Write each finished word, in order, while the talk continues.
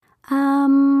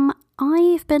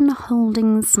been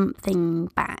holding something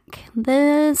back.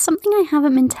 There's something I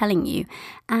haven't been telling you,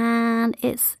 and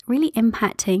it's really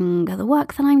impacting the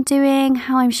work that I'm doing,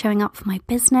 how I'm showing up for my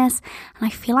business, and I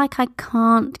feel like I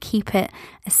can't keep it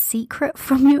a secret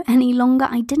from you any longer.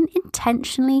 I didn't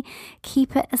intentionally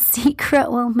keep it a secret.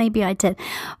 Well, maybe I did,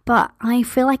 but I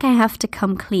feel like I have to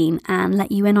come clean and let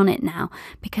you in on it now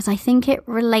because I think it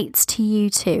relates to you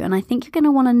too, and I think you're going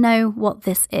to want to know what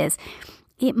this is.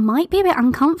 It might be a bit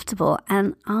uncomfortable,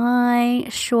 and I'm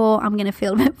going to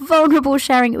feel a bit vulnerable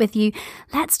sharing it with you.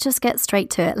 Let's just get straight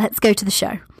to it. Let's go to the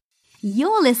show.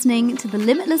 You're listening to the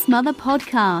Limitless Mother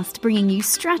podcast, bringing you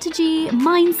strategy,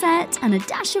 mindset, and a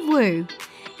dash of woo.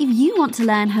 If you want to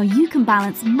learn how you can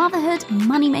balance motherhood and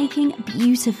money-making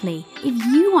beautifully, if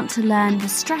you want to learn the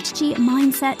strategy,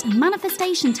 mindset, and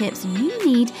manifestation tips you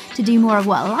need to do more of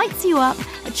what lights you up,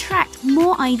 attract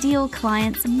more ideal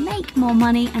clients, make more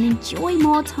money, and enjoy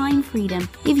more time freedom,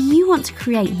 if you want to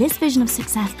create this vision of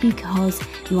success because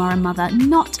you are a mother,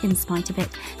 not in spite of it,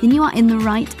 then you are in the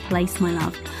right place, my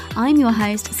love. I'm your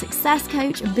host, success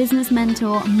coach, business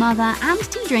mentor, mother, and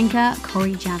tea drinker,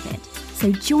 Cori Javid.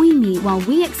 So join me while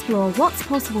we explore what's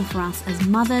possible for us as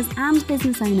mothers and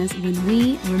business owners when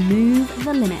we remove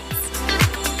the limits.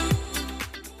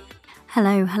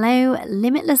 Hello,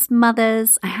 Limitless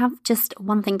Mothers. I have just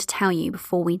one thing to tell you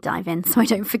before we dive in so I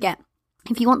don't forget.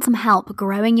 If you want some help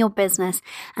growing your business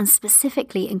and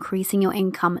specifically increasing your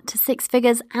income to 6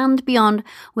 figures and beyond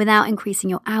without increasing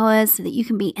your hours so that you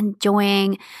can be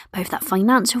enjoying both that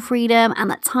financial freedom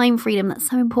and that time freedom that's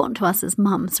so important to us as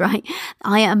mums, right?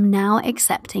 I am now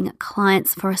accepting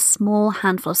clients for a small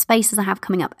handful of spaces I have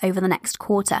coming up over the next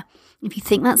quarter. If you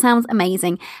think that sounds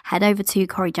amazing, head over to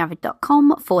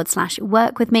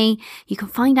corijavid.com/work with me. You can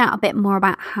find out a bit more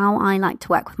about how I like to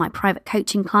work with my private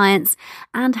coaching clients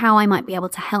and how I might be able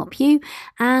to help you.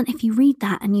 And if you read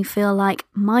that and you feel like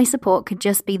my support could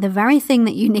just be the very thing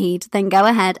that you need, then go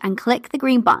ahead and click the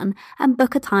green button and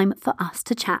book a time for us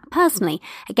to chat personally.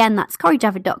 Again, that's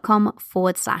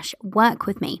corijavid.com/work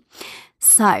with me.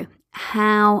 So,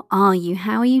 how are you?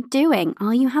 How are you doing?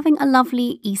 Are you having a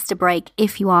lovely Easter break?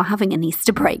 If you are having an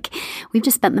Easter break, we've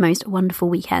just spent the most wonderful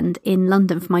weekend in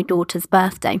London for my daughter's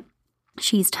birthday.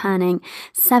 She's turning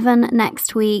 7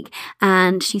 next week,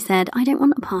 and she said, I don't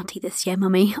want a party this year,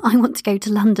 Mummy. I want to go to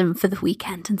London for the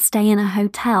weekend and stay in a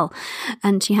hotel.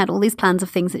 And she had all these plans of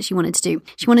things that she wanted to do.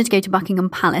 She wanted to go to Buckingham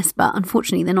Palace, but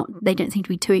unfortunately they don't seem to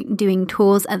be doing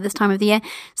tours at this time of the year.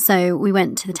 So we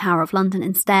went to the Tower of London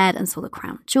instead and saw the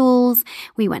Crown Jewels.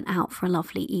 We went out for a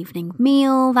lovely evening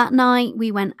meal that night.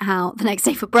 We went out the next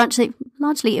day for brunch. They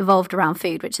largely evolved around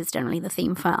food, which is generally the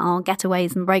theme for our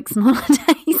getaways and breaks and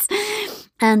holidays.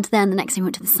 And then the next day we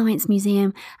went to the Science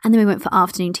Museum, and then we went for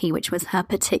afternoon tea, which was her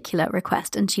particular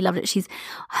request, and she loved it. She's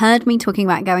heard me talking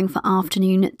about going for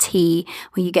afternoon tea,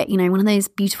 where you get, one of those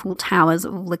beautiful towers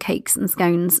of all the cakes and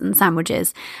scones and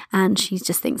sandwiches, and she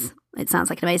just thinks it sounds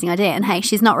like an amazing idea. And hey,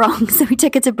 she's not wrong. So we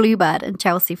took her to Bluebird and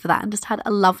Chelsea for that and just had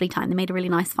a lovely time. They made a really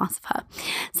nice fuss of her.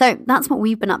 So that's what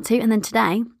we've been up to. And then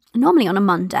today, normally on a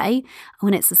Monday,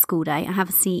 when it's a school day, I have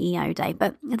a CEO day,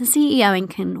 but the CEOing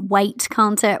can wait,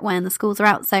 can't it, when the schools are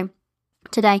out? So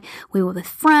today we were with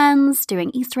friends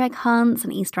doing Easter egg hunts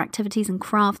and Easter activities and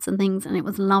crafts and things, and it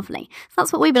was lovely. So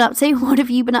that's what we've been up to. What have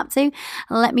you been up to?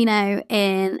 Let me know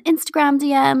in Instagram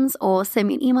DMs or send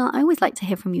me an email. I always like to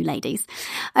hear from you ladies.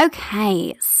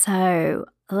 Okay, so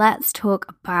let's talk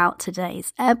about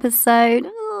today's episode.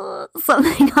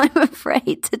 Something I'm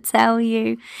afraid to tell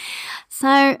you.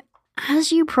 So,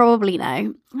 as you probably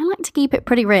know, I like to keep it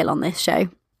pretty real on this show.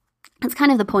 That's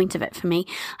kind of the point of it for me.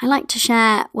 I like to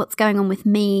share what's going on with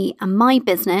me and my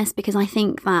business because I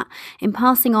think that in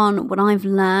passing on what I've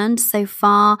learned so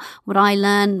far, what I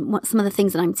learn, what some of the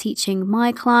things that I'm teaching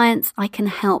my clients, I can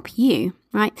help you,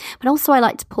 right? But also I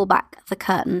like to pull back the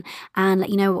curtain and let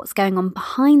you know what's going on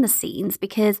behind the scenes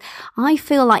because I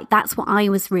feel like that's what I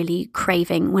was really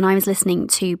craving when I was listening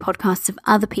to podcasts of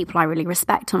other people I really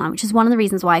respect online, which is one of the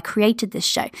reasons why I created this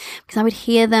show, because I would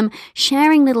hear them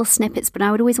sharing little snippets, but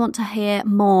I would always want to hear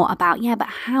more about, but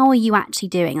how are you actually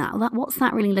doing that? What's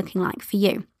that really looking like for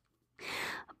you?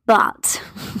 But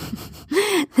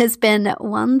there's been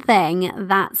one thing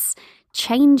that's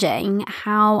changing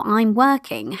how I'm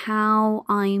working, how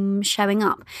I'm showing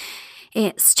up.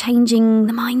 It's changing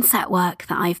the mindset work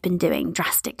that I've been doing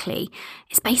drastically.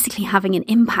 It's basically having an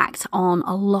impact on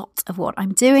a lot of what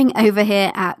I'm doing over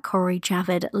here at Cori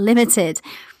Javid Limited.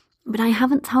 But I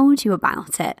haven't told you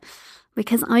about it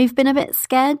because I've been a bit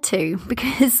scared to,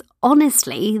 because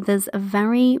honestly, there's a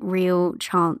very real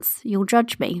chance you'll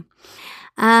judge me.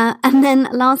 And then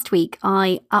last week,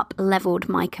 I up-leveled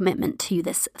my commitment to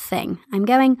this thing. I'm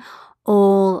going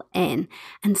all in.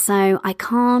 And so I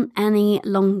can't any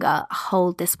longer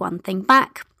hold this one thing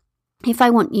back. If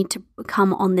I want you to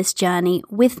come on this journey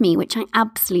with me, which I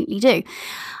absolutely do.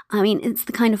 I mean, it's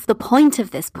the point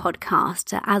of this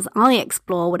podcast. As I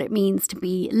explore what it means to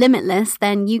be limitless,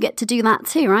 then you get to do that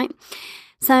too, right?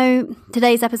 So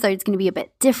today's episode is going to be a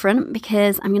bit different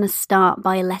because I'm going to start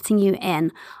by letting you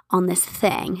in on this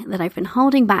thing that I've been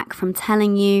holding back from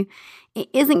telling you. It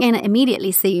isn't going to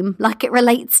immediately seem like it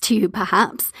relates to you,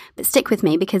 perhaps, but stick with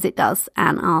me because it does,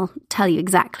 and I'll tell you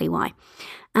exactly why.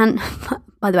 And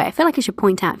by the way, I feel like I should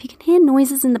point out, if you can hear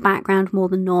noises in the background more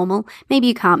than normal, maybe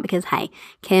you can't because, hey,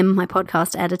 Kim, my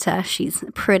podcast editor, she's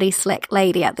a pretty slick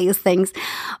lady at these things.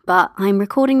 But I'm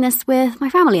recording this with my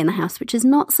family in the house, which is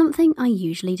not something I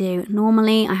usually do.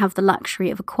 Normally, I have the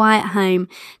luxury of a quiet home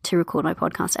to record my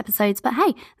podcast episodes. But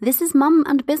hey, this is mum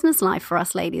and business life for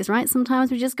us ladies, right? Sometimes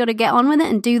we just got to get on with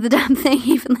it and do the damn thing,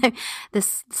 even though the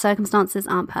circumstances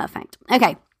aren't perfect.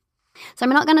 Okay. So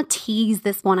I'm not going to tease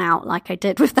this one out like I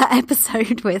did with that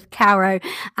episode with Caro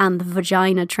and the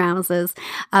vagina trousers.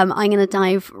 I'm going to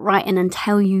dive right in and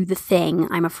tell you the thing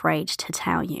I'm afraid to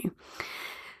tell you.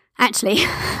 Actually,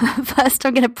 first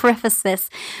I'm going to preface this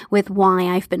with why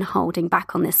I've been holding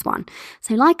back on this one.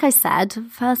 So like I said,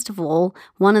 first of all,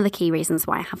 one of the key reasons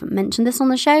why I haven't mentioned this on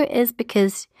the show is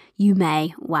because you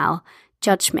may well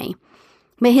judge me.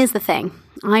 But here's the thing.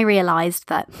 I realised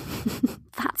that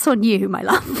that's on you, my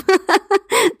love.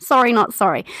 Sorry, not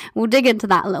sorry. We'll dig into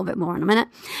that a little bit more in a minute.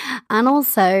 And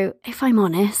also, if I'm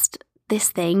honest, this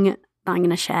thing that I'm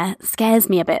going to share scares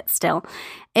me a bit still.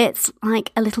 It's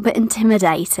like a little bit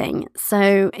intimidating.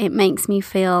 So it makes me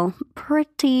feel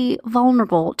pretty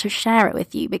vulnerable to share it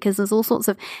with you because there's all sorts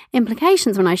of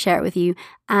implications when I share it with you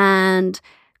and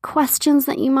questions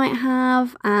that you might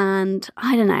have. And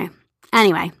I don't know.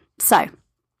 Anyway, so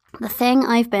the thing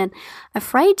I've been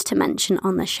afraid to mention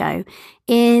on the show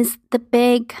is the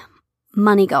big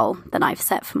money goal that I've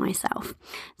set for myself.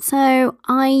 So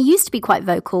I used to be quite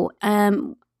vocal.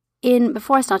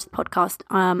 Before I started the podcast,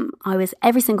 I was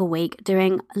every single week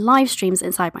doing live streams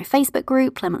inside my Facebook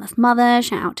group, Limitless Mother.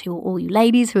 Shout out to all you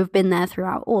ladies who have been there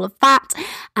throughout all of that.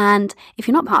 And if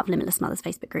you're not part of Limitless Mother's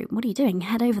Facebook group, what are you doing?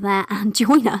 Head over there and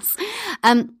join us.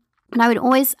 And I would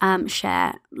always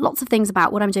share lots of things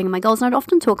about what I'm doing in my goals. And I'd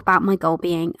often talk about my goal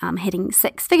being hitting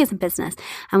 6 figures in business.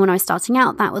 And when I was starting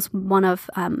out, that was one of,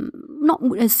 not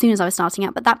as soon as I was starting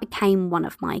out, but that became one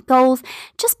of my goals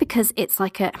just because it's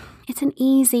an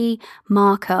easy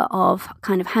marker of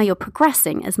kind of how you're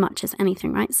progressing as much as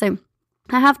anything, right? So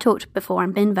I have talked before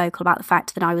and been vocal about the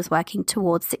fact that I was working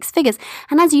towards 6 figures.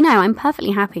 And as you know, I'm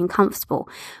perfectly happy and comfortable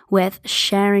with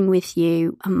sharing with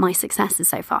you my successes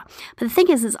so far. But the thing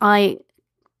is I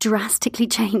drastically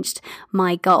changed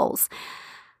my goals.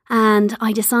 And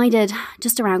I decided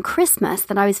just around Christmas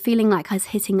that I was feeling like I was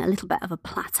hitting a little bit of a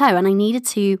plateau and I needed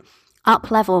to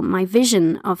up-level my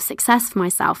vision of success for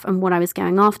myself and what I was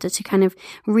going after to kind of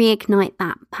reignite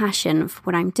that passion for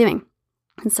what I'm doing.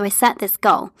 And so I set this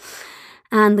goal.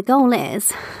 And the goal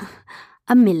is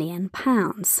 £1 million.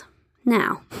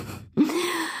 Now,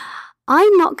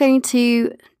 I'm not going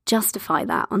to justify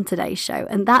that on today's show.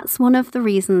 And that's one of the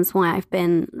reasons why I've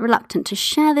been reluctant to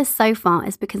share this so far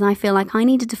is because I feel like I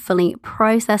needed to fully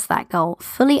process that goal,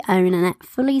 fully own it,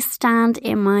 fully stand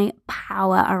in my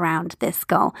power around this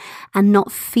goal and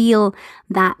not feel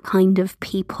that kind of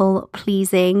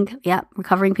people-pleasing,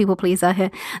 recovering people-pleaser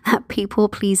here, that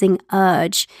people-pleasing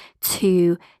urge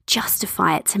to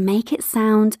justify it, to make it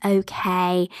sound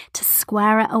okay, to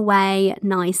square it away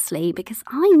nicely, because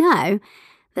I know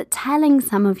that telling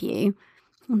some of you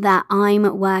that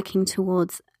I'm working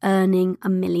towards earning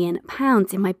 £1 million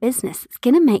in my business, it's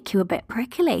going to make you a bit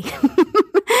prickly.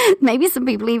 Maybe some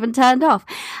people even turned off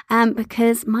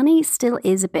because money still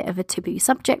is a bit of a taboo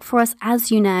subject for us.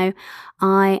 As you know,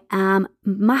 I am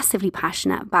massively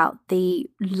passionate about the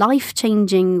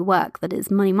life-changing work that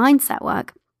is money mindset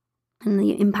work and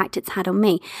the impact it's had on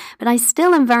me. But I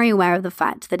still am very aware of the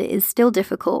fact that it is still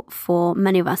difficult for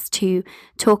many of us to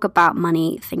talk about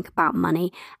money, think about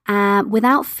money,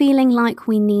 without feeling like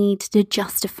we need to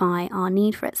justify our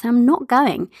need for it. So I'm not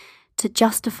going to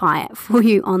justify it for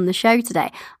you on the show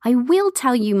today. I will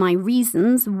tell you my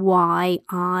reasons why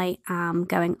I am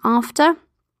going after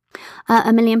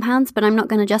 £1 million, but I'm not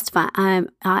going to justify it.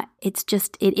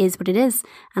 It is what it is,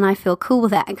 and I feel cool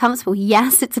with it and comfortable.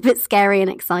 Yes, it's a bit scary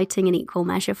and exciting in equal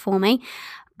measure for me,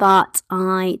 but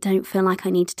I don't feel like I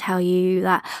need to tell you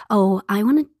that, oh, I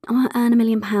want to earn £1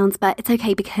 million, but it's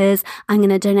okay because I'm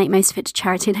going to donate most of it to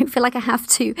charity. I don't feel like I have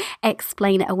to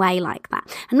explain it away like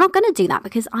that. I'm not going to do that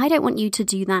because I don't want you to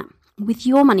do that with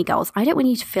your money goals. I don't want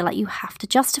you to feel like you have to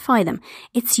justify them.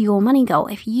 It's your money goal.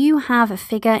 If you have a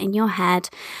figure in your head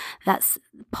that's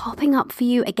popping up for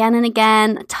you again and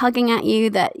again, tugging at you,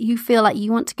 that you feel like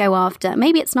you want to go after,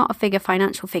 maybe it's not a figure,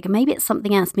 financial figure, maybe it's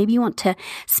something else. Maybe you want to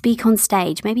speak on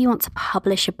stage. Maybe you want to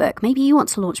publish a book. Maybe you want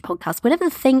to launch podcasts. Whatever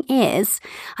the thing is,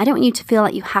 I don't want you to feel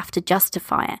like you have to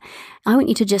justify it. I want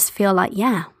you to just feel like,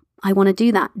 yeah, I want to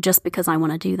do that just because I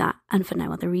want to do that and for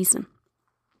no other reason.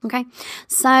 Okay,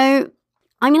 so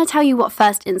I'm going to tell you what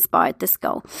first inspired this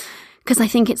goal, because I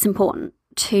think it's important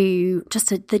to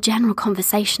the general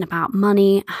conversation about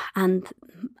money and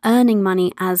earning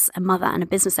money as a mother and a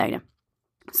business owner.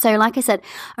 So like I said,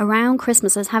 around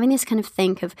Christmas, I was having this kind of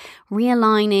think of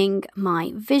realigning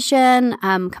my vision,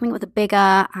 coming up with a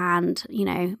bigger and,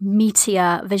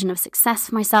 meatier vision of success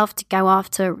for myself to go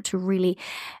after, to really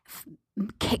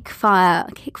kickstart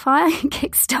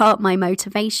my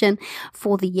motivation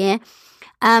for the year.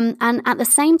 And at the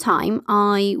same time,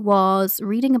 I was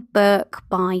reading a book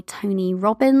by Tony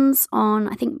Robbins on,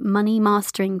 I think, money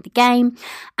mastering the game.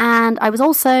 And I was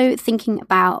also thinking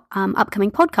about upcoming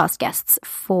podcast guests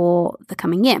for the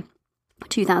coming year,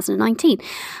 2019.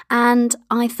 And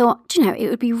I thought, it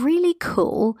would be really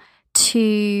cool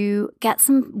to get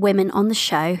some women on the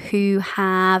show who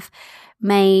have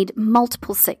made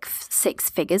multiple six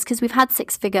figures, because we've had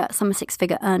some six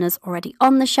figure earners already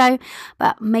on the show,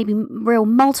 but maybe real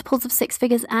multiples of six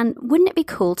figures. And wouldn't it be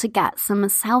cool to get some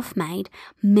self-made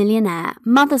millionaire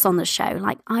mothers on the show?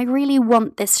 Like, I really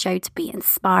want this show to be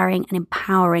inspiring and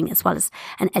empowering, as well as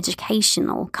an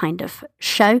educational kind of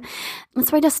show. And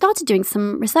so I just started doing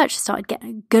some research, started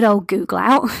getting good old Google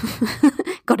out,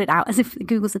 got it out as if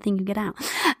Google's a thing you get out.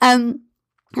 And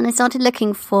I started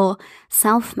looking for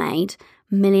self-made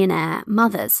millionaire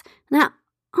mothers. Now,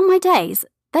 on my days,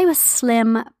 they were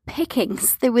slim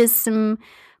pickings.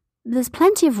 There's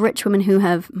plenty of rich women who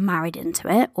have married into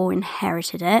it or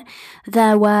inherited it.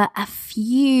 There were a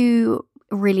few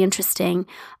really interesting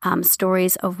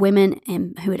stories of women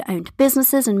who had owned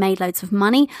businesses and made loads of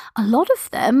money. A lot of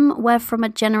them were from a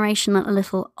generation a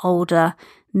little older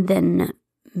than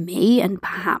me and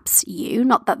perhaps you.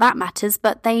 Not that that matters,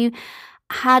 but they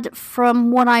had,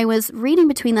 from what I was reading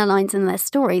between their lines in their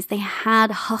stories, they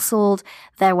had hustled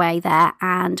their way there,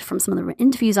 and from some of the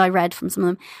interviews I read from some of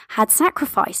them, had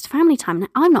sacrificed family time. Now,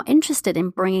 I'm not interested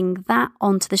in bringing that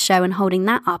onto the show and holding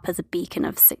that up as a beacon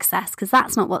of success, because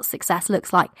that's not what success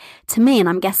looks like to me, and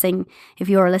I'm guessing if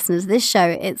you're a listener to this show,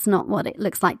 it's not what it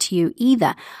looks like to you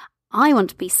either. I want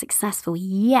to be successful,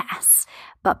 yes,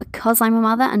 but because I'm a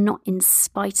mother and not in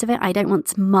spite of it, I don't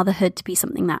want motherhood to be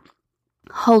something that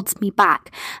holds me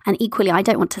back. And equally, I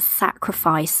don't want to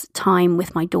sacrifice time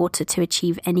with my daughter to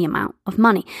achieve any amount of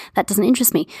money. That doesn't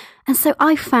interest me. And so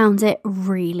I found it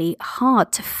really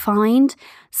hard to find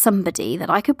somebody that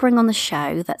I could bring on the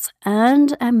show that's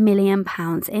earned £1 million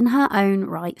in her own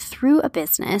right through a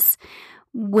business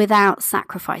without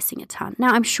sacrificing a ton.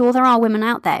 Now, I'm sure there are women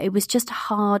out there. It was just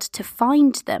hard to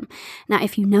find them. Now,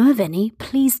 if you know of any,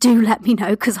 please do let me know,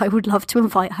 because I would love to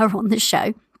invite her on the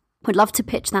show. Would love to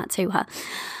pitch that to her.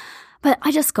 But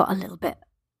I just got a little bit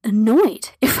annoyed,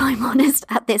 if I'm honest,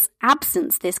 at this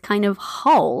absence, this kind of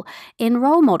hole in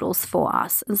role models for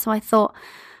us. And so I thought,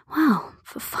 wow,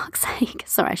 for fuck's sake.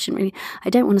 Sorry,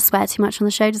 I don't want to swear too much on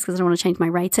the show just because I don't want to change my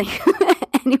rating.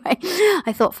 Anyway,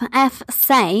 I thought, for F's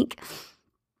sake,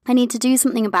 I need to do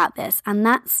something about this. And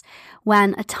that's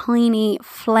when a tiny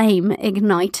flame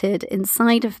ignited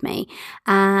inside of me,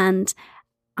 and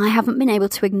I haven't been able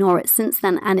to ignore it since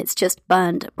then, and it's just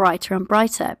burned brighter and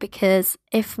brighter, because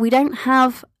if we don't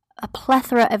have a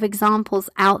plethora of examples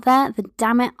out there, then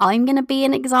damn it, I'm going to be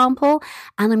an example,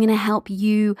 and I'm going to help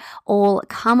you all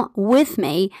come with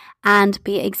me and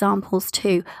be examples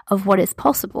too of what is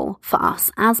possible for us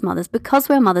as mothers, because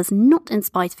we're mothers, not in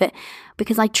spite of it,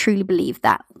 because I truly believe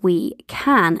that we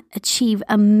can achieve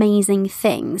amazing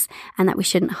things, and that we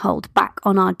shouldn't hold back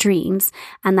on our dreams,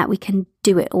 and that we can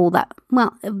do it all.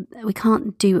 We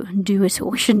can't do it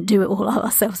all. We shouldn't do it all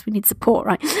ourselves. We need support,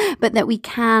 right? But that we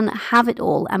can have it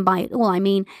all. And by it all, I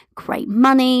mean great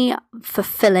money,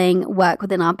 fulfilling work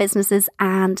within our businesses,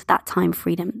 and that time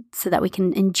freedom, so that we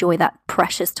can enjoy that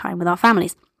precious time with our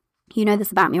families. You know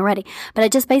this about me already, but I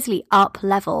just basically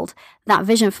up-leveled that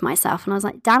vision for myself. And I was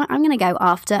like, damn it, I'm going to go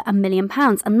after £1 million.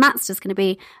 And that's just going to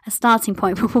be a starting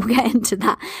point, but we'll get into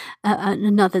that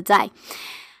another day.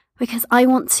 because I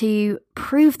want to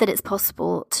prove that it's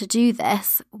possible to do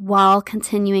this while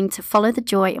continuing to follow the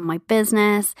joy in my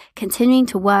business, continuing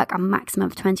to work a maximum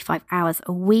of 25 hours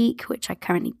a week, which I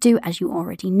currently do, as you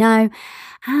already know,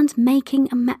 and making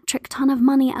a metric ton of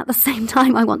money at the same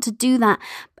time. I want to do that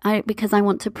because I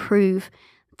want to prove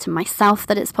to myself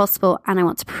that it's possible, and I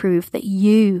want to prove that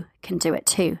you can do it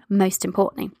too, most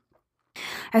importantly.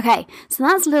 Okay, so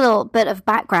that's a little bit of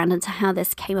background into how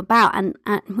this came about, and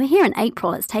we're here in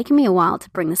April. It's taken me a while to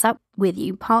bring this up with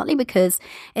you, partly because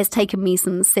it's taken me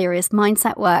some serious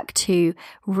mindset work to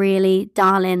really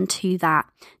dial into that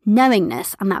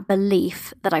knowingness and that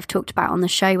belief that I've talked about on the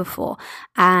show before.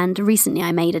 And recently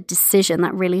I made a decision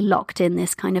that really locked in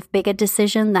this kind of bigger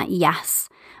decision that yes,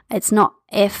 it's not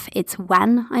if, it's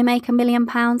when I make £1 million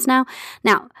now.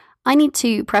 Now, I need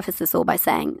to preface this all by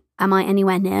saying, am I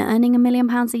anywhere near earning £1 million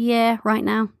a year right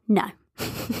now? No.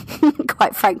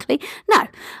 Quite frankly, no,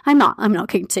 I'm not. I'm not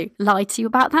going to lie to you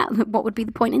about that. What would be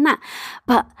the point in that?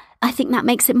 But I think that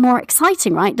makes it more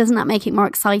exciting, right? Doesn't that make it more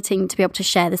exciting to be able to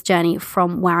share this journey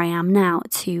from where I am now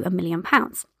to £1 million?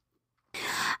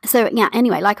 So yeah,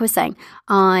 anyway, like I was saying,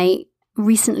 I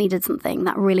recently did something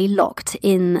that really locked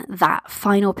in that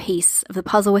final piece of the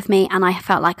puzzle with me, and I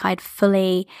felt like I'd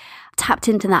fully tapped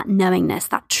into that knowingness,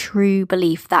 that true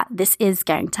belief that this is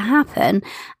going to happen.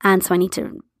 And so I need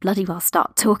to bloody well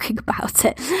start talking about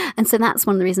it. And so that's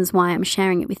one of the reasons why I'm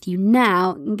sharing it with you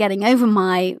now, getting over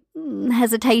my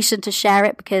hesitation to share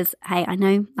it, because, hey, I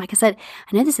know, like I said,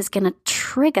 I know this is going to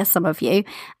trigger some of you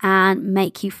and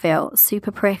make you feel super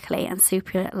prickly and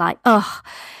super like, oh,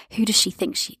 who does she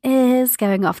think she is,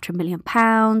 going after £1 million?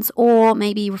 Or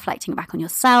maybe reflecting back on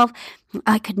yourself.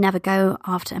 I could never go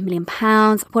after £1 million.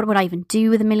 What would I even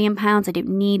do with £1 million? I don't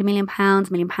need £1 million.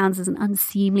 £1 million is an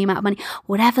unseemly amount of money.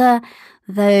 Whatever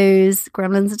those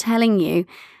gremlins are telling you,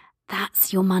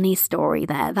 that's your money story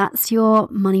there. That's your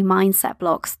money mindset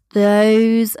blocks.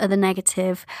 Those are the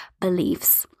negative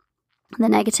beliefs, the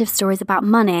negative stories about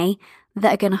money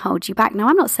that are going to hold you back. Now,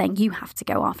 I'm not saying you have to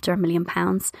go after £1 million,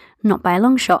 not by a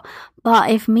long shot. But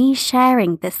if me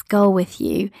sharing this goal with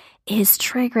you is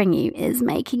triggering you, is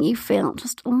making you feel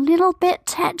just a little bit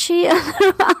tetchy, a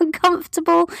little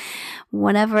uncomfortable,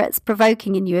 whatever it's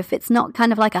provoking in you, if it's not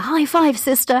kind of like a high five,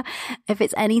 sister, if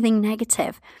it's anything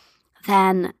negative,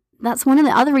 then that's one of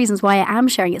the other reasons why I am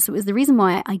sharing it. So it was the reason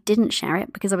why I didn't share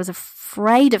it, because I was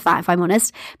afraid of that, if I'm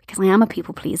honest, because I am a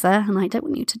people pleaser and I don't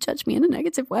want you to judge me in a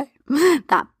negative way.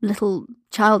 That little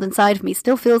child inside of me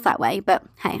still feels that way, but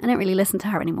hey, I don't really listen to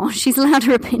her anymore. She's allowed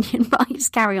her opinion, but I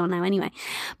just carry on now anyway.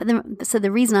 So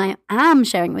the reason I am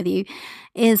sharing it with you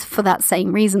is for that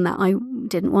same reason that I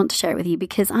didn't want to share it with you,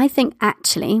 because I think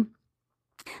actually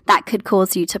that could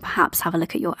cause you to perhaps have a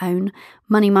look at your own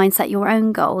money mindset, your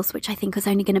own goals, which I think is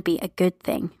only going to be a good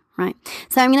thing, right?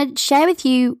 So I'm going to share with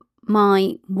you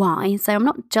my why. So I'm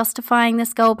not justifying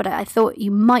this goal, but I thought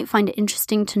you might find it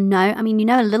interesting to know. I mean, you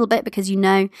know a little bit because you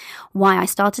know why I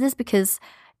started this, because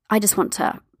I just want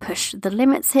to push the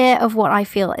limits here of what I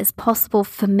feel is possible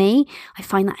for me. I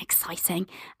find that exciting.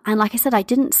 And like I said, I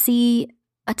didn't see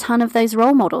a ton of those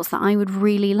role models that I would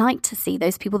really like to see,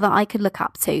 those people that I could look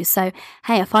up to. So,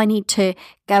 hey, if I need to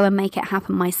go and make it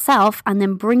happen myself and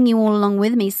then bring you all along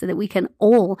with me so that we can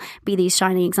all be these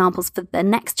shining examples for the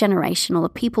next generation or the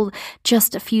people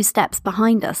just a few steps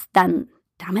behind us, then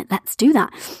damn it, let's do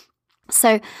that.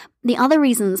 So the other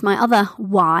reasons, my other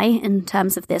why in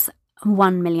terms of this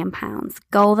 £1 million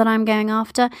goal that I'm going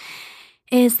after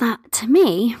is that, to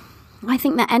me, I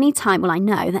think that I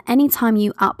know that anytime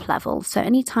you up level, so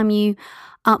anytime you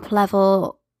up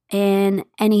level in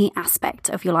any aspect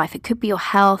of your life, it could be your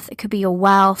health, it could be your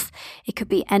wealth, it could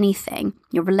be anything,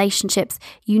 your relationships,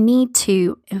 you need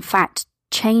to, in fact,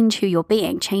 change who you're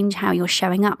being, change how you're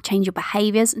showing up, change your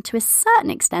behaviors, and to a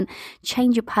certain extent,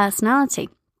 change your personality.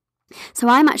 So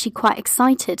I'm actually quite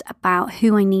excited about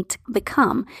who I need to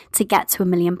become to get to £1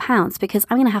 million, because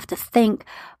I'm going to have to think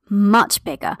much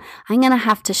bigger. I'm going to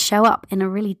have to show up in a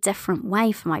really different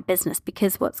way for my business,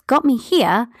 because what's got me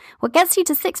here, what gets you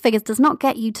to 6 figures does not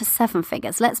get you to 7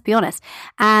 figures, let's be honest.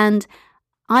 And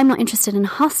I'm not interested in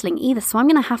hustling either. So I'm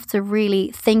going to have to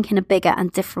really think in a bigger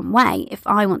and different way if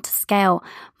I want to scale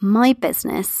my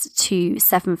business to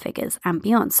 7 figures and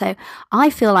beyond. So I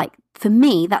feel like for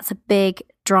me, that's a big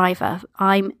driver.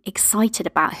 I'm excited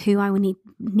about who I will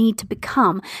need to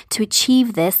become to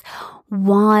achieve this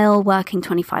while working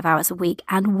 25 hours a week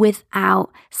and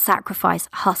without sacrifice,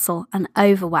 hustle, and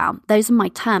overwhelm. Those are my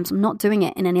terms. I'm not doing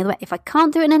it in any other way. If I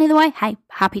can't do it in any other way, hey,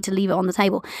 happy to leave it on the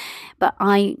table. But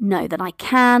I know that I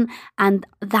can, and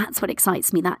that's what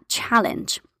excites me, that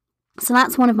challenge. So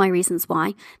that's one of my reasons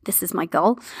why this is my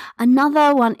goal.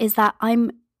 Another one is that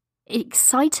I'm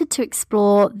excited to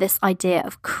explore this idea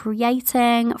of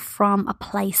creating from a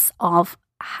place of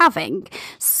having.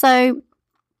 So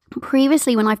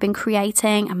previously, when I've been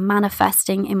creating and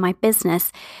manifesting in my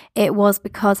business, it was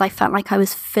because I felt like I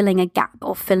was filling a gap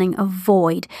or filling a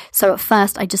void. So at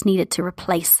first, I just needed to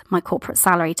replace my corporate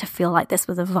salary to feel like this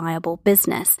was a viable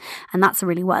business. And that's a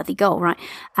really worthy goal, right?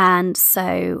 And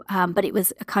so, but it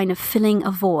was a kind of filling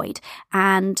a void.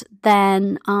 And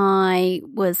then I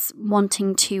was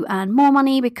wanting to earn more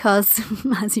money because,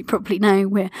 as you probably know,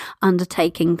 we're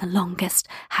undertaking the longest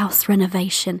house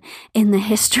renovation in the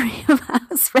history of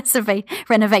house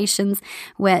renovations,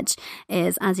 which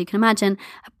is, as you can imagine,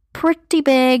 a pretty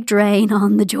big drain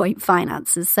on the joint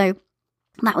finances. So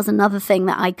that was another thing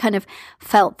that I kind of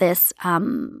felt this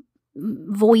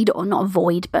void, or not a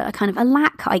void, but a kind of a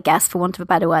lack, I guess, for want of a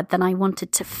better word, than I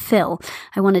wanted to fill.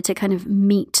 I wanted to kind of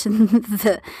meet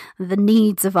the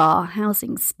needs of our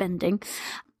housing spending.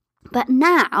 But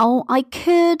now I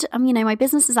could, my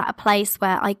business is at a place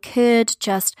where I could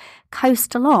just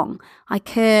coast along. I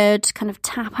could kind of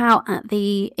tap out at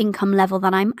the income level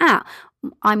that I'm at.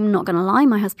 I'm not going to lie,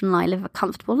 my husband and I live a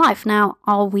comfortable life. Now,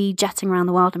 are we jetting around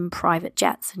the world in private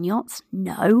jets and yachts?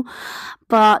 No.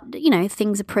 But,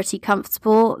 things are pretty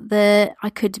comfortable. I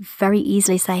could very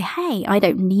easily say, hey, I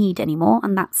don't need any more.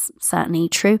 And that's certainly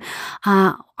true.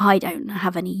 I don't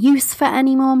have any use for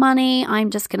any more money. I'm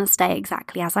just going to stay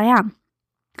exactly as I am.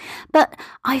 But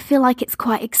I feel like it's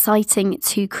quite exciting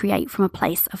to create from a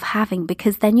place of having,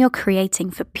 because then you're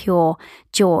creating for pure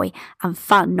joy and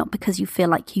fun, not because you feel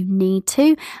like you need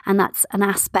to. And that's an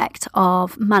aspect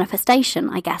of manifestation,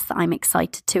 I guess, that I'm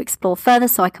excited to explore further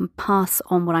so I can pass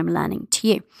on what I'm learning to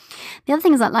you. The other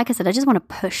thing is that, like I said, I just want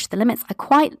to push the limits.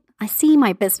 I see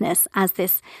my business as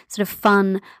this sort of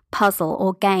fun puzzle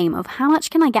or game of how much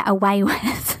can I get away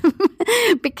with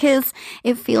because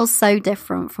it feels so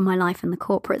different from my life in the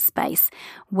corporate space,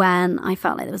 when I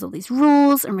felt like there was all these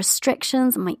rules and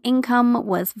restrictions and my income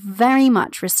was very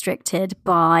much restricted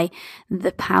by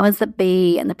the powers that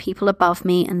be and the people above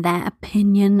me and their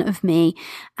opinion of me.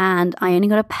 And I only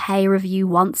got a pay review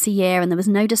once a year and there was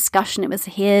no discussion. It was,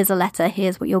 here's a letter,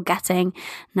 here's what you're getting.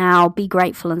 Now be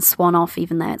grateful and swan off,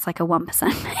 even though it's like a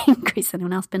 1% pay increase.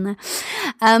 Anyone else been there?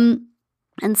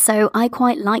 And so I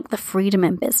quite like the freedom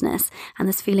in business and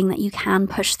this feeling that you can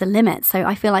push the limits. So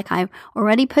I feel like I've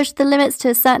already pushed the limits to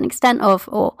a certain extent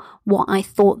or what I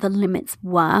thought the limits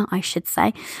were, I should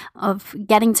say, of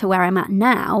getting to where I'm at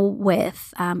now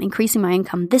with increasing my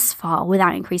income this far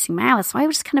without increasing my hours. So I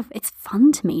was it's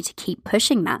fun to me to keep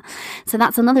pushing that. So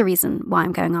that's another reason why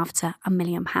I'm going after £1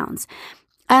 million.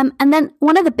 And then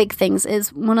one of the big things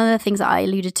is one of the things that I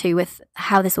alluded to with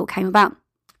how this all came about.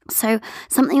 So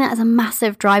something that is a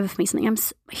massive driver for me, something I'm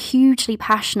hugely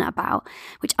passionate about,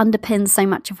 which underpins so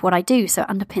much of what I do. So it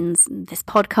underpins this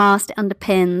podcast, it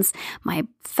underpins my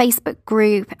Facebook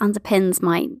group, it underpins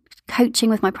my coaching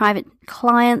with my private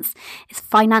clients, is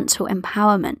financial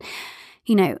empowerment.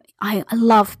 I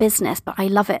love business, but I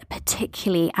love it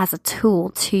particularly as a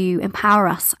tool to empower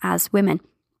us as women.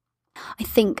 I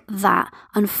think that,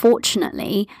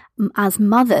 unfortunately, as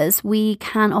mothers, we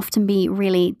can often be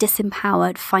really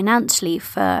disempowered financially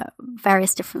for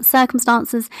various different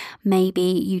circumstances. Maybe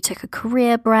you took a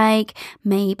career break.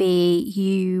 Maybe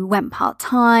you went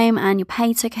part-time and your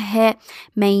pay took a hit.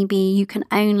 Maybe you can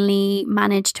only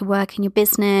manage to work in your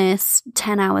business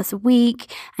 10 hours a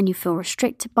week and you feel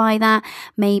restricted by that.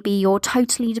 Maybe you're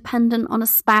totally dependent on a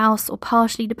spouse or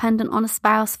partially dependent on a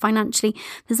spouse financially.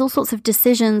 There's all sorts of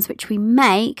decisions which we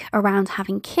make around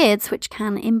having kids which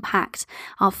can impact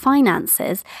our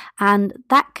finances, and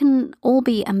that can all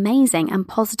be amazing and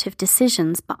positive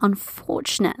decisions. But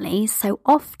unfortunately, so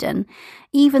often,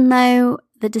 even though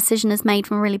the decision is made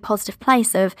from a really positive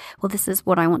place of, well, this is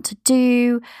what I want to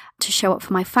do to show up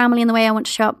for my family in the way I want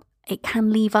to show up, it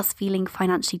can leave us feeling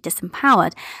financially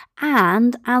disempowered.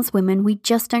 And as women, we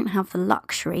just don't have the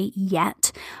luxury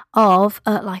yet of,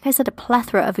 like I said, a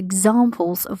plethora of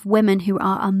examples of women who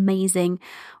are amazing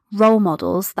role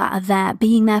models that are there,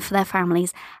 being there for their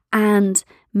families and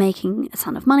making a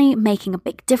ton of money, making a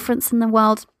big difference in the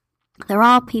world. There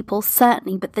are people,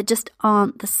 certainly, but there just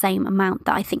aren't the same amount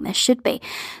that I think there should be.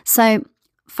 So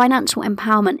financial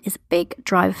empowerment is a big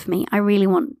driver for me. I really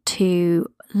want to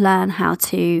learn how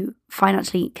to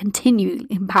financially continue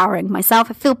empowering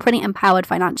myself. I feel pretty empowered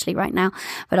financially right now,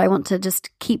 but I want to just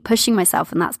keep pushing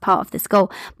myself, and that's part of this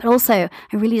goal. But also,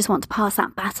 I really just want to pass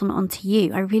that baton on to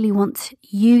you. I really want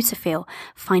you to feel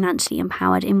financially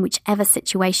empowered in whichever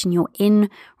situation you're in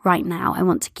right now. I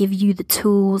want to give you the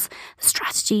tools, the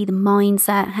strategy, the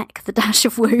mindset, heck, the dash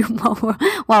of woo while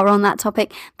we're on that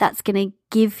topic, that's going to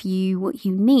give you what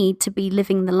you need to be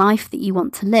living the life that you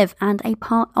want to live. And a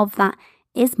part of that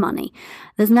is money.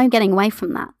 There's no getting away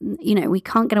from that. We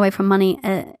can't get away from money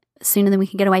sooner than we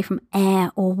can get away from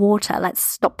air or water. Let's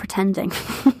stop pretending.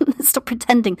 Stop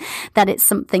pretending that it's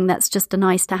something that's just a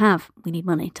nice to have. We need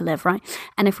money to live, right?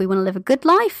 And if we want to live a good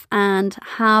life and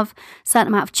have a certain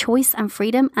amount of choice and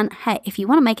freedom, and hey, if you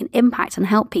want to make an impact and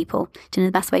help people, do you know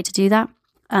the best way to do that?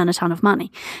 Earn a ton of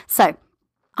money. So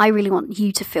I really want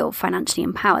you to feel financially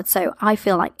empowered. So I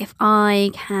feel like if I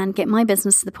can get my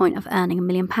business to the point of earning £1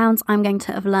 million, I'm going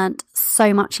to have learnt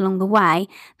so much along the way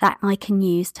that I can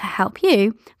use to help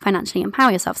you financially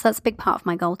empower yourself. So that's a big part of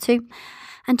my goal too.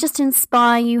 And just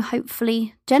inspire you,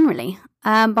 hopefully, generally,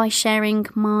 by sharing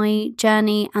my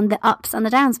journey and the ups and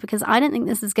the downs, because I don't think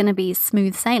this is going to be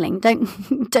smooth sailing.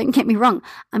 Don't get me wrong.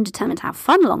 I'm determined to have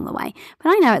fun along the way, but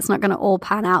I know it's not going to all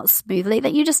pan out smoothly.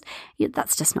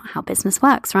 That's just not how business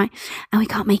works, right? And we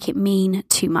can't make it mean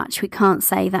too much. We can't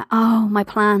say that, oh, my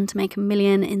plan to make £1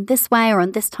 million in this way or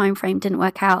on this time frame didn't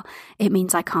work out. It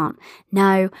means I can't.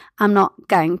 No, I'm not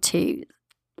going to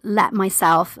let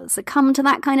myself succumb to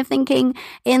that kind of thinking,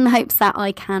 in the hopes that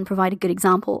I can provide a good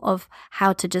example of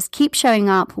how to just keep showing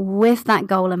up with that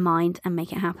goal in mind and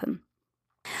make it happen.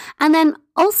 And then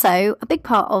also a big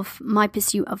part of my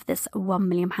pursuit of this £1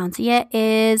 million a year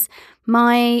is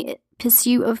my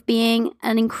pursuit of being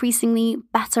an increasingly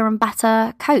better and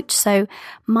better coach. So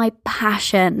my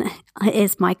passion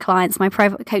is my clients. My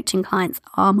private coaching clients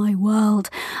are my world,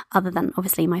 other than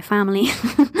obviously my family.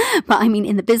 But I mean,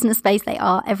 in the business space, they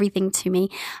are everything to me.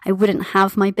 I wouldn't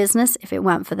have my business if it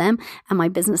weren't for them. And my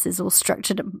business is all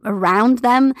structured around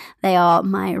them. They are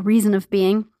my reason of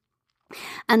being.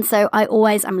 And so I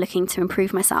always am looking to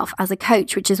improve myself as a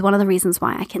coach, which is one of the reasons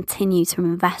why I continue to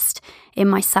invest in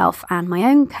myself and my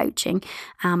own coaching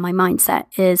and my mindset,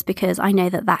 is because I know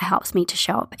that helps me to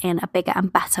show up in a bigger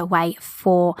and better way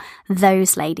for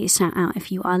those ladies. Shout out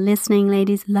if you are listening,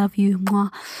 ladies, love you.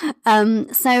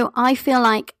 So I feel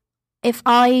like if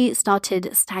I started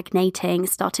stagnating,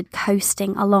 started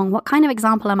coasting along, what kind of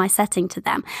example am I setting to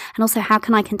them? And also, how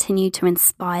can I continue to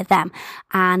inspire them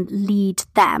and lead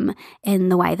them in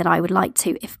the way that I would like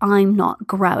to if I'm not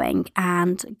growing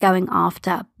and going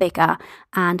after bigger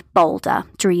and bolder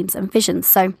dreams and visions?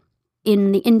 So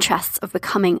in the interests of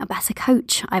becoming a better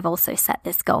coach, I've also set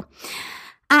this goal.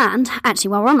 And actually,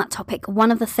 while we're on that topic, one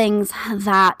of the things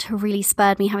that really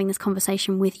spurred me having this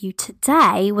conversation with you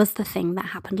today was the thing that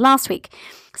happened last week.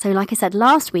 So like I said,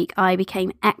 last week, I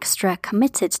became extra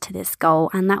committed to this goal.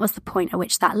 And that was the point at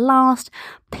which that last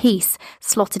piece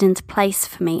slotted into place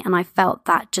for me. And I felt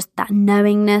that just that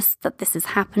knowingness that this is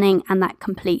happening and that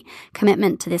complete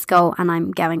commitment to this goal, and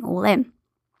I'm going all in.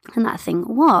 And that thing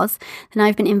was, then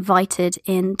I've been invited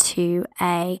into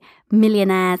a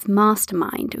millionaires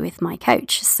mastermind with my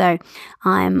coach. So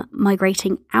I'm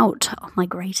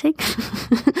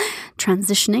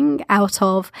transitioning out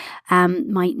of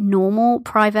my normal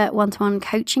private one-to-one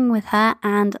coaching with her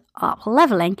and up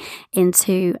leveling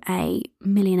into a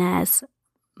millionaires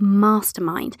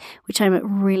mastermind, which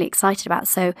I'm really excited about.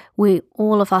 So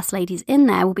all of us ladies in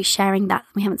there will be sharing that.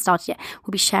 We haven't started yet.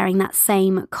 We'll be sharing that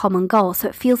same common goal. So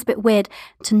it feels a bit weird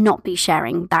to not be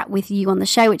sharing that with you on the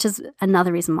show, which is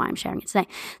another reason why I'm sharing it today.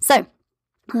 So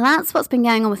that's what's been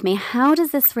going on with me. How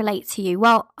does this relate to you?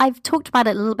 Well, I've talked about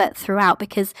it a little bit throughout,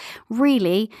 because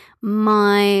really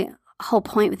my whole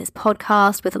point with this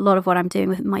podcast, with a lot of what I'm doing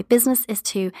with my business, is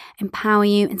to empower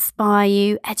you, inspire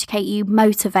you, educate you,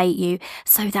 motivate you,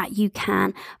 so that you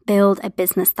can build a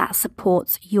business that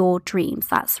supports your dreams.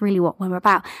 That's really what we're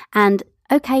about. And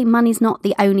okay, money's not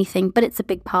the only thing, but it's a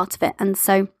big part of it. And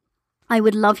so I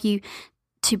would love you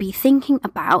to be thinking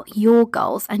about your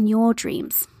goals and your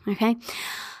dreams. Okay.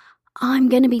 I'm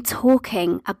going to be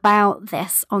talking about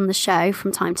this on the show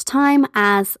from time to time,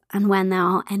 as and when there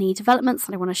are any developments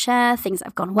that I want to share, things that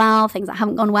have gone well, things that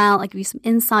haven't gone well. I give you some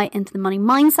insight into the money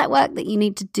mindset work that you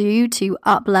need to do to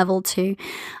up level to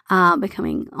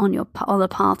becoming on the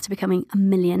path to becoming a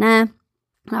millionaire.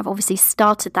 And I've obviously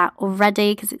started that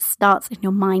already because it starts in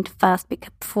your mind first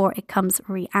before it comes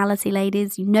reality,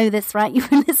 ladies. You know this, right? You've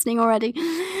been listening already.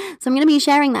 So I'm going to be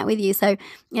sharing that with you. So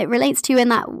it relates to you in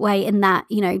that way, in that,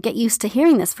 get used to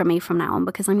hearing this from me from now on,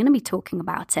 because I'm going to be talking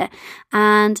about it.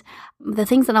 And the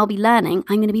things that I'll be learning,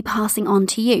 I'm going to be passing on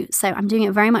to you. So I'm doing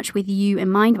it very much with you in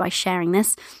mind by sharing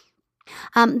this.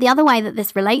 The other way that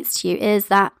this relates to you is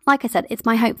that, like I said, it's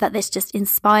my hope that this just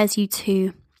inspires you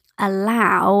to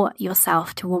allow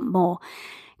yourself to want more,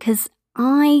 because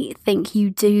I think you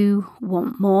do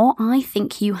want more. I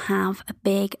think you have a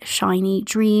big, shiny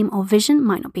dream or vision.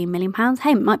 Might not be £1 million.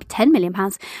 Hey, it might be £10 million,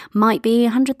 might be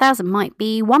 100,000, might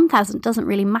be 1,000. Doesn't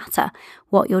really matter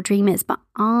what your dream is. But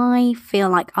I feel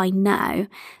like I know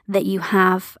that you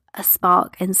have a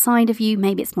spark inside of you.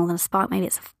 Maybe it's more than a spark. Maybe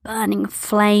it's a burning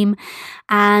flame.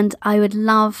 And I would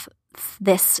love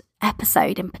this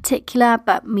episode in particular,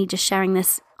 but me just sharing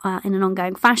this in an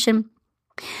ongoing fashion,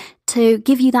 to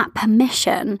give you that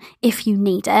permission if you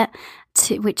need it,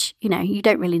 to which, you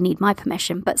don't really need my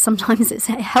permission, but sometimes it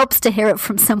helps to hear it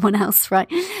from someone else, right?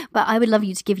 But I would love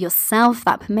you to give yourself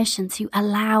that permission to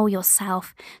allow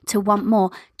yourself to want more,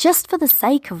 just for the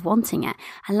sake of wanting it.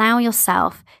 Allow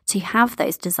yourself to have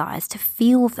those desires, to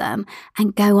feel them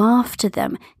and go after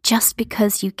them, just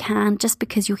because you can, just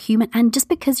because you're human, and just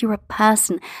because you're a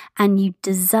person and you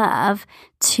deserve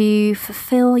to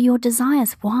fulfill your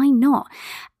desires. Why not?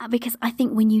 Because I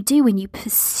think when you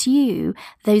pursue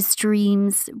those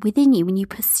dreams within you, when you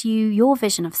pursue your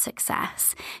vision of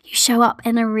success, you show up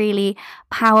in a really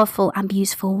powerful and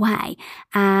beautiful way,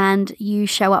 and you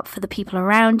show up for the people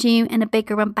around you in a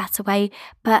bigger and better way.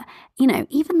 But,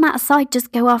 even that aside,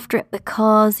 just go after it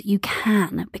because you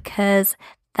can, because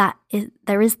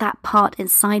there is that part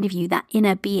inside of you, that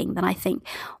inner being, that I think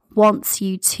wants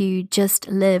you to just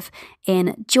live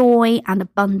in joy and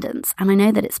abundance. And I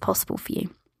know that it's possible for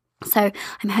you. So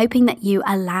I'm hoping that you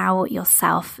allow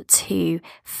yourself to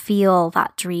feel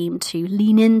that dream, to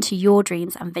lean into your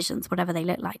dreams and visions, whatever they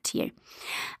look like to you.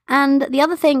 And the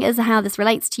other thing is how this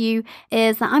relates to you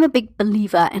is that I'm a big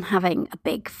believer in having a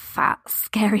big, fat,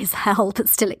 scary as hell, but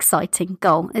still exciting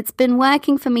goal. It's been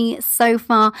working for me so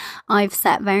far. I've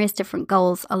set various different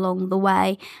goals along the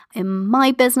way in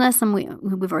my business, and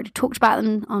we've already talked about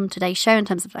them on today's show in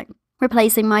terms of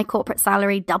replacing my corporate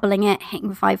salary, doubling it,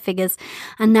 hitting 5 figures.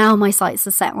 And now my sights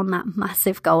are set on that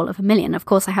massive goal of 1 million. Of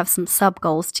course, I have some sub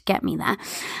goals to get me there,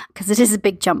 because it is a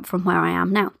big jump from where I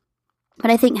am now. But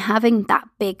I think having that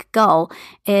big goal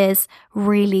is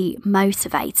really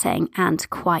motivating and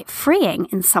quite freeing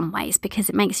in some ways, because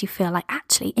it makes you feel like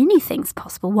actually anything's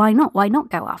possible. Why not? Why not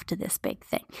go after this big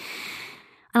thing?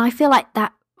 And I feel like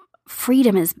that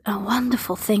freedom is a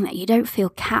wonderful thing, that you don't feel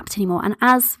capped anymore. And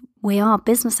as we are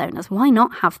business owners, why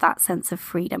not have that sense of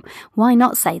freedom? Why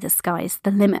not say the sky's the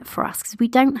limit for us? Because we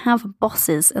don't have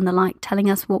bosses and the like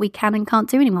telling us what we can and can't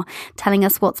do anymore, telling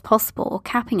us what's possible or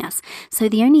capping us. So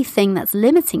the only thing that's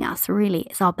limiting us really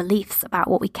is our beliefs about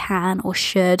what we can or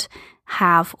should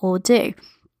have or do.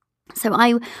 So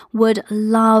I would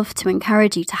love to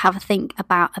encourage you to have a think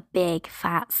about a big,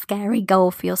 fat, scary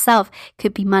goal for yourself.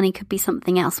 Could be money, could be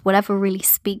something else, whatever really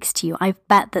speaks to you. I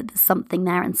bet that there's something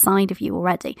there inside of you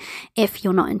already, if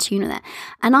you're not in tune with it.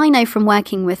 And I know from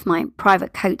working with my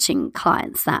private coaching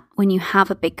clients that when you have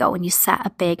a big goal, when you set a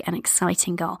big and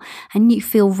exciting goal, and you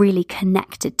feel really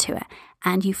connected to it,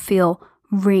 and you feel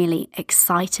really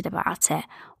excited about it,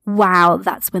 wow,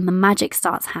 that's when the magic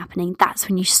starts happening. That's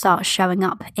when you start showing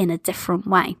up in a different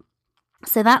way.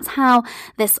 So that's how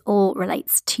this all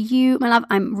relates to you, my love.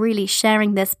 I'm really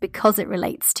sharing this because it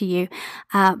relates to you,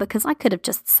 because I could have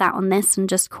just sat on this and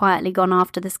just quietly gone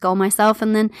after this goal myself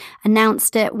and then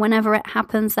announced it whenever it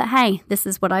happens that, hey, this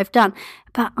is what I've done.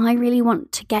 But I really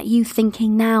want to get you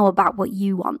thinking now about what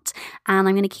you want. And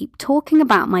I'm going to keep talking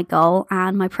about my goal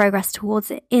and my progress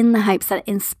towards it in the hopes that it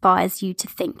inspires you to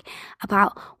think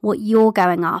about what you're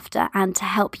going after and to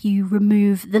help you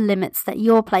remove the limits that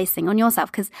you're placing on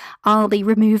yourself, because I'll be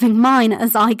removing mine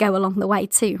as I go along the way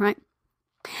too, right?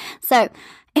 So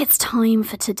it's time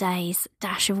for today's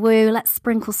dash of woo. Let's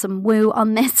sprinkle some woo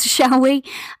on this, shall we?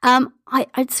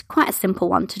 It's quite a simple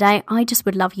one today. I just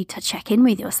would love you to check in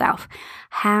with yourself.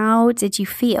 How did you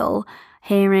feel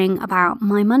hearing about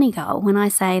my money goal when I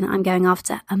say that I'm going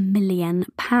after £1 million?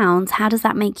 How does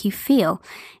that make you feel?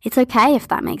 It's okay if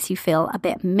that makes you feel a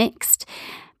bit mixed.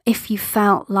 If you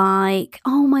felt like,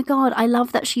 oh my God, I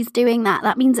love that she's doing that.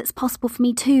 That means it's possible for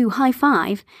me too. High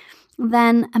five.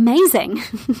 Then amazing.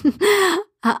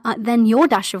 then your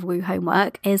Dash of Woo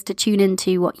homework is to tune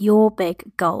into what your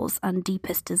big goals and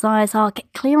deepest desires are.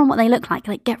 Get clear on what they look like.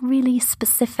 Get really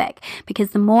specific,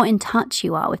 because the more in touch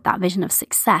you are with that vision of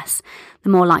success, the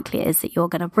more likely it is that you're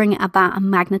going to bring it about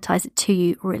and magnetize it to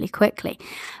you really quickly.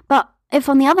 But if,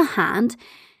 on the other hand,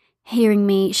 hearing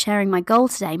me sharing my goal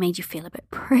today made you feel a bit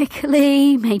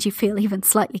prickly, made you feel even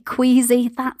slightly queasy,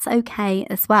 that's okay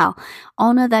as well.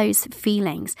 Honor those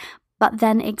feelings, but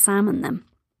then examine them.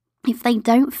 If they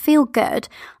don't feel good,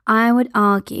 I would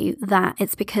argue that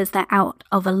it's because they're out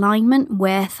of alignment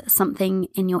with something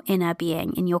in your inner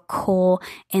being, in your core,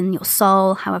 in your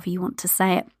soul, however you want to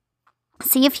say it.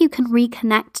 See if you can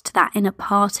reconnect to that inner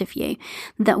part of you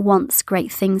that wants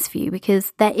great things for you,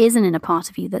 because there is an inner part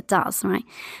of you that does, right?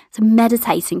 So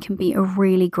meditating can be a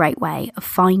really great way of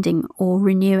finding or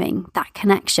renewing that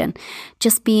connection.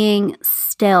 Just being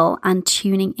still and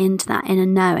tuning into that inner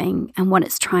knowing and what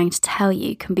it's trying to tell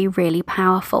you can be really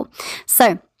powerful.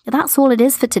 So that's all it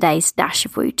is for today's Dash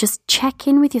of Woo. Just check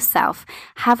in with yourself.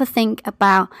 Have a think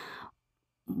about,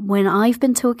 when I've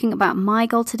been talking about my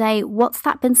goal today, what's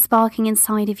that been sparking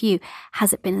inside of you?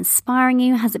 Has it been inspiring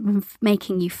you? Has it been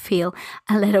making you feel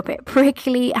a little bit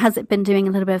prickly? Has it been doing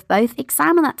a little bit of both?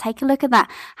 Examine that. Take a look at that.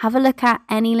 Have a look at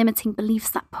any limiting beliefs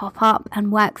that pop up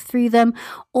and work through them,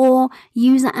 or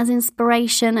use it as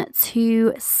inspiration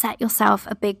to set yourself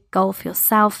a big goal for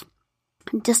yourself.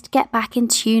 Just get back in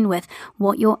tune with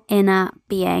what your inner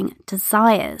being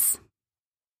desires.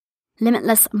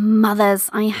 Limitless mothers,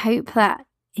 I hope that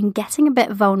in getting a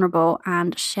bit vulnerable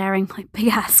and sharing my big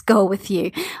ass goal with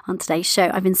you on today's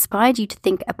show, I've inspired you to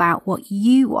think about what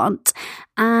you want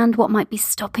and what might be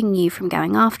stopping you from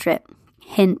going after it.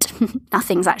 Hint,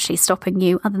 nothing's actually stopping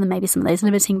you other than maybe some of those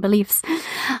limiting beliefs.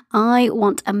 I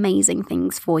want amazing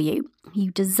things for you.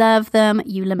 You deserve them,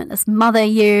 you limitless mother,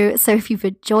 you. So if you've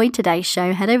enjoyed today's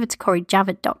show, head over to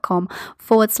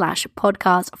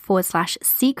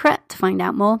CoreyJavid.com/podcast/secret to find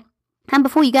out more. And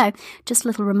before you go, just a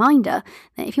little reminder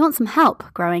that if you want some help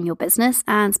growing your business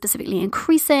and specifically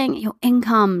increasing your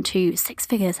income to 6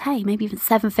 figures, hey, maybe even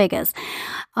 7 figures,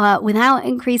 without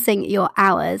increasing your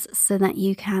hours, so that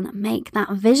you can make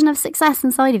that vision of success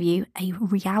inside of you a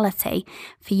reality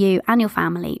for you and your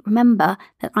family, remember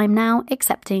that I'm now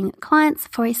accepting clients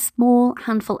for a small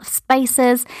handful of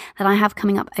spaces that I have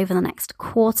coming up over the next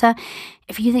quarter.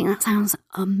 If you think that sounds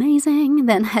amazing,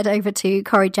 then head over to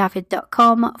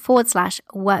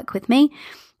CoreyJavid.com/work with me.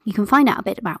 You can find out a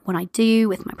bit about what I do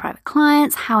with my private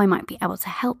clients, how I might be able to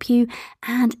help you.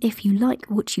 And if you like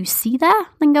what you see there,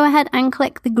 then go ahead and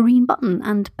click the green button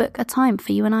and book a time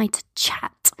for you and I to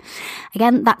chat.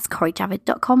 Again, that's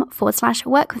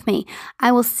CoreyJavid.com/work with me.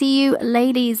 I will see you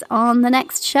ladies on the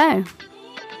next show.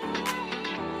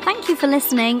 Thank you for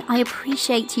listening. I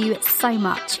appreciate you so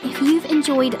much. If you've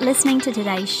enjoyed listening to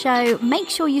today's show, make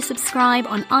sure you subscribe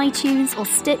on iTunes or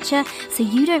Stitcher so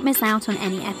you don't miss out on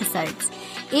any episodes.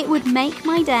 It would make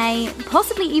my day,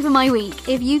 possibly even my week,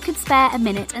 if you could spare a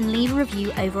minute and leave a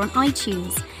review over on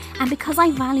iTunes. And because I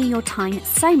value your time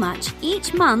so much,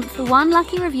 each month one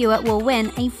lucky reviewer will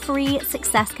win a free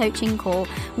success coaching call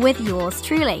with yours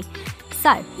truly.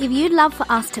 So, if you'd love for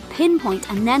us to pinpoint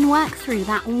and then work through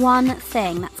that one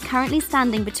thing that's currently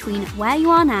standing between where you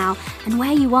are now and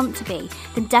where you want to be,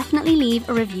 then definitely leave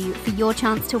a review for your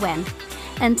chance to win.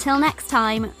 Until next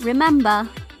time, remember,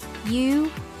 you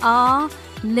are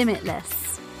limitless.